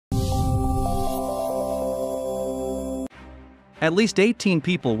At least 18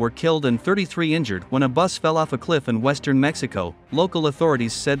 people were killed and 33 injured when a bus fell off a cliff in western Mexico, local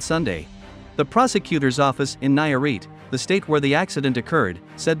authorities said Sunday. The prosecutor's office in Nayarit, the state where the accident occurred,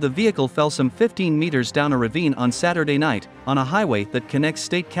 said the vehicle fell some 15 meters down a ravine on Saturday night, on a highway that connects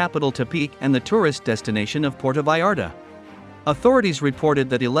state capital Tepic and the tourist destination of Puerto Vallarta. Authorities reported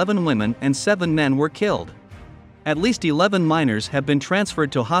that 11 women and 7 men were killed. At least 11 minors have been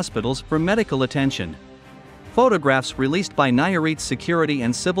transferred to hospitals for medical attention. Photographs released by Nayarit's Security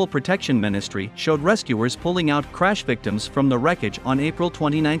and Civil Protection Ministry showed rescuers pulling out crash victims from the wreckage on April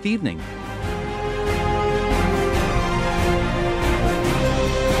 29 evening.